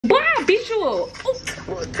beat you up.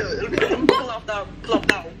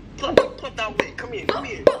 Plump that way. Come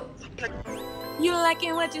here. You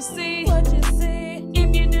liking what you see?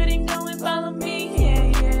 If you do, then go and follow me.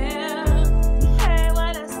 Yeah. Hey,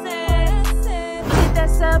 what I said. Hit that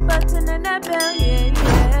sub button and that bell.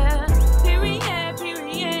 Yeah.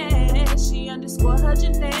 Period. She underscore her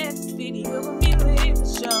Jeanette. Video will be lit for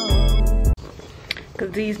sure.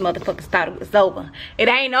 Cause these motherfuckers thought it was over. It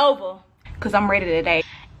ain't over. Cause I'm ready today.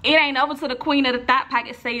 It ain't over till the queen of the thought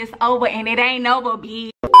pocket say it's over, and it ain't over, bitch.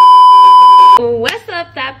 What's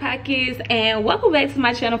up, thought pockets, and welcome back to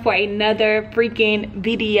my channel for another freaking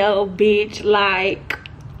video, bitch. Like,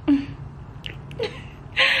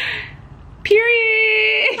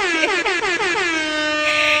 period.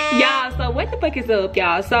 Y'all, so what the fuck is up,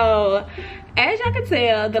 y'all? So as y'all can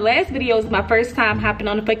tell, the last video was my first time hopping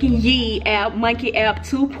on the fucking Yee app, Monkey app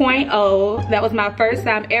 2.0. That was my first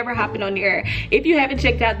time ever hopping on there. If you haven't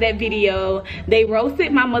checked out that video, they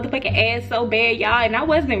roasted my motherfucking ass so bad, y'all, and I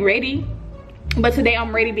wasn't ready. But today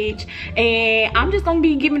I'm ready, bitch, and I'm just gonna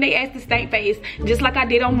be giving their ass the stank face, just like I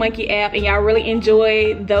did on Monkey app, and y'all really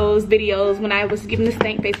enjoyed those videos when I was giving the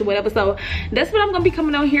stank face or whatever. So that's what I'm gonna be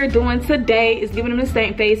coming on here doing today, is giving them the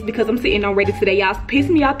stank face, because I'm sitting on ready today. Y'all pissed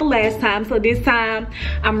me off the last time, so this time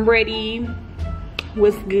I'm ready.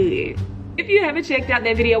 What's good? If you haven't checked out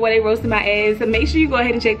that video where they roasted my ass, make sure you go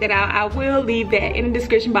ahead and check that out. I will leave that in the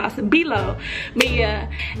description box below. But yeah,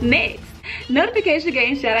 next notification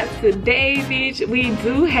game shout out today, bitch. We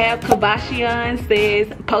do have Kabashian says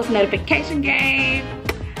post notification game.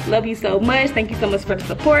 Love you so much. Thank you so much for the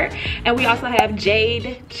support. And we also have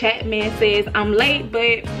Jade Chapman says I'm late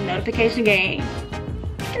but notification game.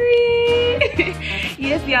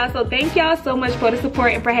 Yes, y'all, so thank y'all so much for the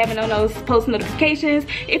support and for having on those post notifications.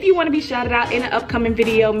 If you want to be shouted out in an upcoming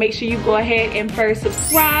video, make sure you go ahead and first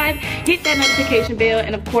subscribe, hit that notification bell,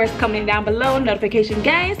 and of course comment down below notification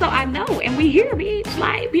game so I know and we here, bitch.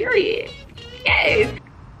 Like, period. Yes.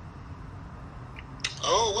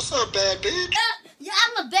 Oh, what's up, bad bitch? Yeah,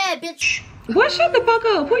 I'm a bad bitch. What? Shut the fuck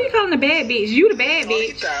up. Who you calling a bad bitch? You the bad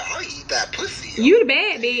bitch. I'll eat that pussy. You the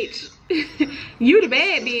bad bitch. You the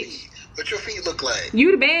bad bitch. What your feet look like?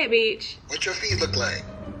 You the bad bitch. What your feet look like?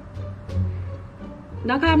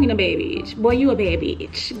 Don't call me no bad bitch. Boy, you a bad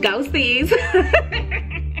bitch. Go sis.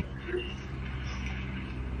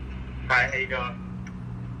 Hi, how you doing?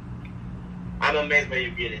 I'm amazed by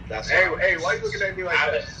you get it. That's hey, why you looking at me like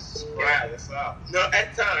that? Right, that's all. No,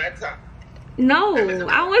 at time. No,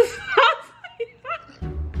 I was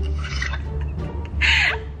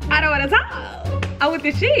I don't want to talk. I'm with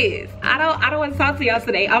the shits. I don't want to talk to y'all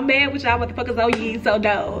today. I'm mad with y'all motherfuckers on Yee, so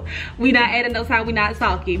no. We not adding no time, we not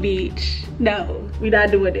talking, bitch. No, we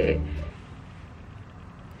not doing that.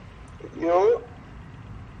 You know what?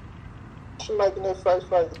 She making that face,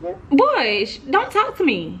 bro. Boy, don't talk to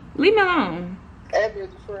me. Leave me alone. Add me as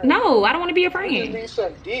a friend. No, I don't want to be a You just friend. need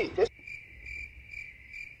some dick.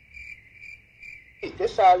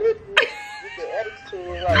 That's all it is. With the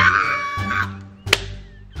attitude like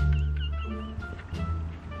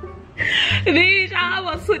Bitch, I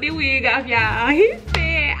almost took the wig off, y'all. He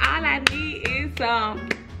said all I need is some.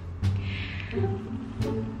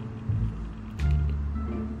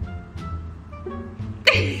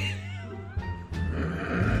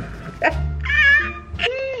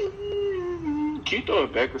 Can you throw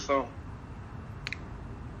it back or something?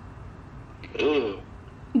 Ugh.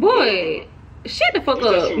 Boy, shut the fuck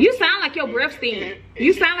up. You sound like your breath stink.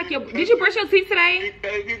 You sound like your. Did you brush your teeth today?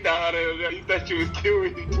 You thought you was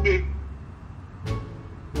cute.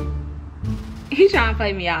 He trying to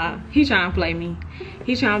play me, y'all. He trying to play me.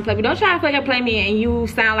 He trying to play me. Don't try to play me and you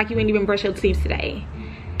sound like you ain't even brush your teeth today.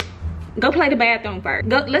 Go play the bathroom first.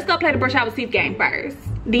 Let's go play the brush our teeth game first.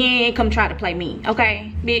 Then come try to play me,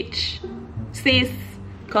 okay, bitch? Sis,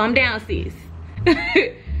 calm down, sis.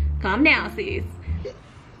 Calm down, sis.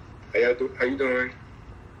 How you doing?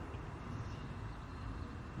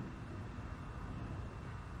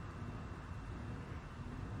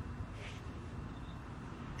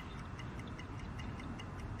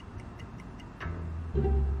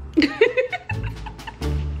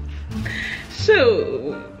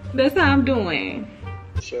 Shoot, that's how I'm doing.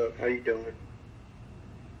 So, how you doing?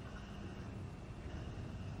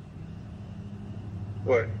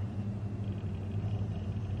 What?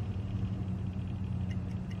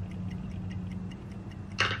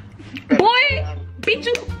 Boy, beat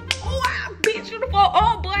you. Oh, I beat you the fuck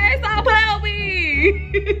up, boy. Stop playing with me.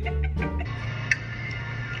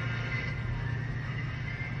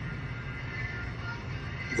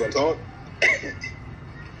 You gonna talk?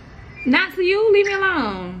 Not to you. Leave me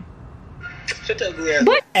alone. Shut your ass.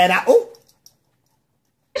 But and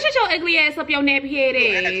shut your ugly ass up your nappy head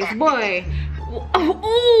ass, boy.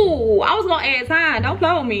 Ooh, I was gonna add time. Don't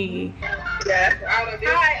play with me. Yeah,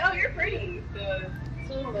 hi. Oh, you're pretty.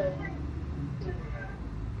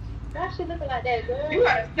 Why she looking like that, girl? You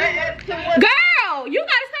gotta stay attitude. Girl, you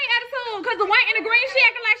gotta stay attitude, cause the white and the green she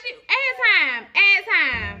acting like she add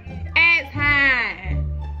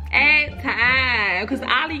time, cause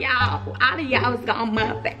all of y'all is gonna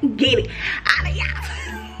motherfucking get it. All of y'all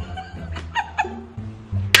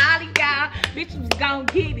bitches gonna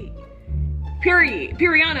get it. Period.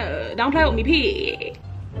 Periana. Don't play with me, period.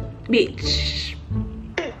 Bitch.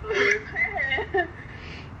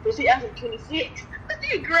 Was she actually 26?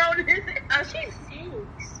 She grown as oh, she's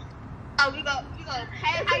 6. Oh, we go,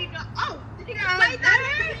 hey, how you doing? Oh, did you guys say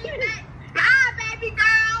that? Bye, baby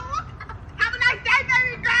girl. Have a nice day,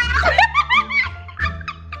 baby girl.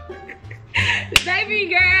 Baby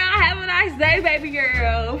girl, have a nice day, baby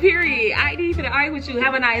girl. Period. I ain't even argue with you.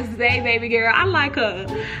 Have a nice day, baby girl. I like her.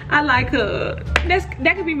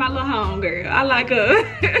 That could be my little home girl. I like her.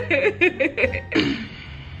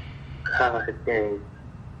 God dang.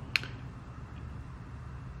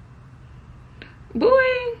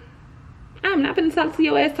 Boy, I'm not finna talk to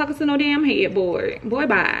your ass talking to no damn headboard. Boy,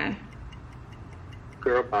 bye.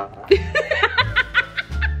 Girl, bye.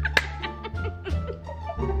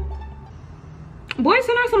 Boy,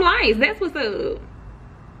 send her some lights. That's what's up.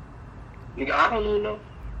 Nigga, I don't even know.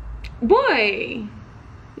 Boy,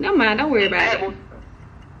 never mind. Don't worry about it.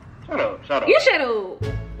 Shut up. You shut up.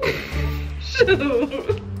 Shut up.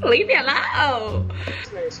 Leave me alone.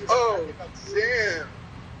 Oh, damn.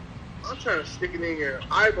 I'm trying to stick it in your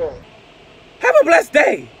eyeball. Have a blessed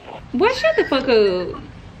day. Boy, shut the fuck up.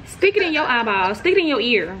 Stick it in your eyeball. Stick it in your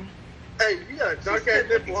ear. Hey, you got a dark ass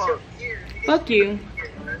nipple, huh? Fuck you.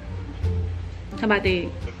 How about that?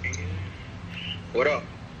 What up?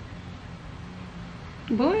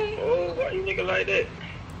 Boy. Oh, why you nigga like that?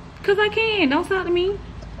 Cause I can. Don't talk to me.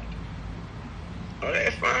 Oh,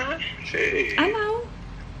 that's fine. Shit. I know.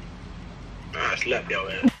 I slapped your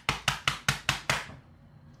ass.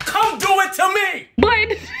 Come do it to me!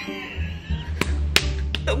 Boy,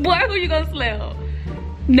 who you gonna slap?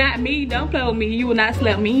 Not me. Don't play with me. You will not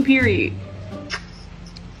slap me, period.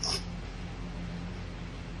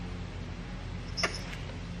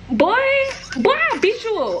 Boy, I'll beat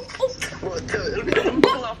you up.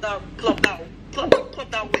 Pull off that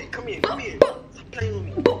way. Come here. Stop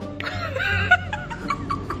playing with me.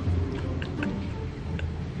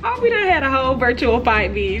 Oh, we done had a whole virtual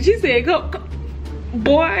fight, bitch. She said, come.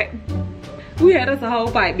 Boy, we had us a whole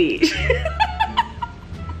fight, bitch.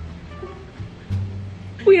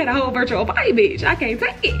 We had a whole virtual fight, bitch. I can't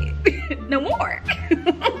take it no more.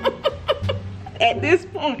 At this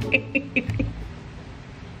point.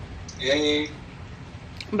 Yeah.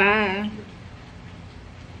 Bye.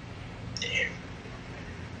 Damn.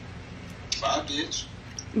 Bye, bitch.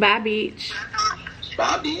 Bye, bitch.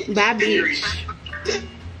 Bye, bitch. Bye, bitch.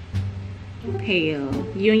 Hell,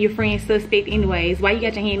 you and your friend suspect anyways. Why you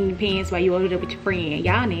got your hand in the pants while you ordered up with your friend?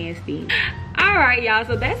 Y'all nasty. Alright, y'all,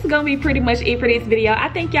 so that's gonna be pretty much it for this video. I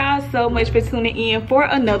thank y'all so much for tuning in for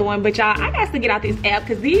another one. But y'all, I got to get out this app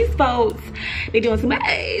because these folks, they doing too much.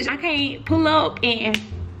 I can't pull up and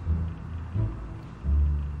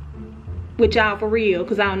with y'all for real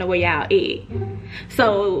because I don't know where y'all at.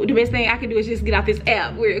 So the best thing I can do is just get off this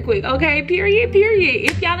app real quick. Okay, period.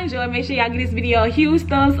 If y'all enjoy, make sure y'all give this video a huge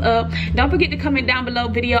thumbs up. Don't forget to comment down below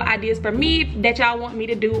video ideas for me that y'all want me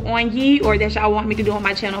to do on Yee or that y'all want me to do on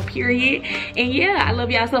my channel, period. And yeah, I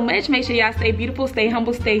love y'all so much. Make sure y'all stay beautiful, stay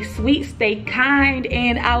humble, stay sweet, stay kind,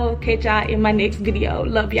 and I will catch y'all in my next video.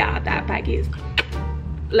 Love y'all. THOTPOCKETS.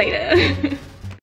 Later.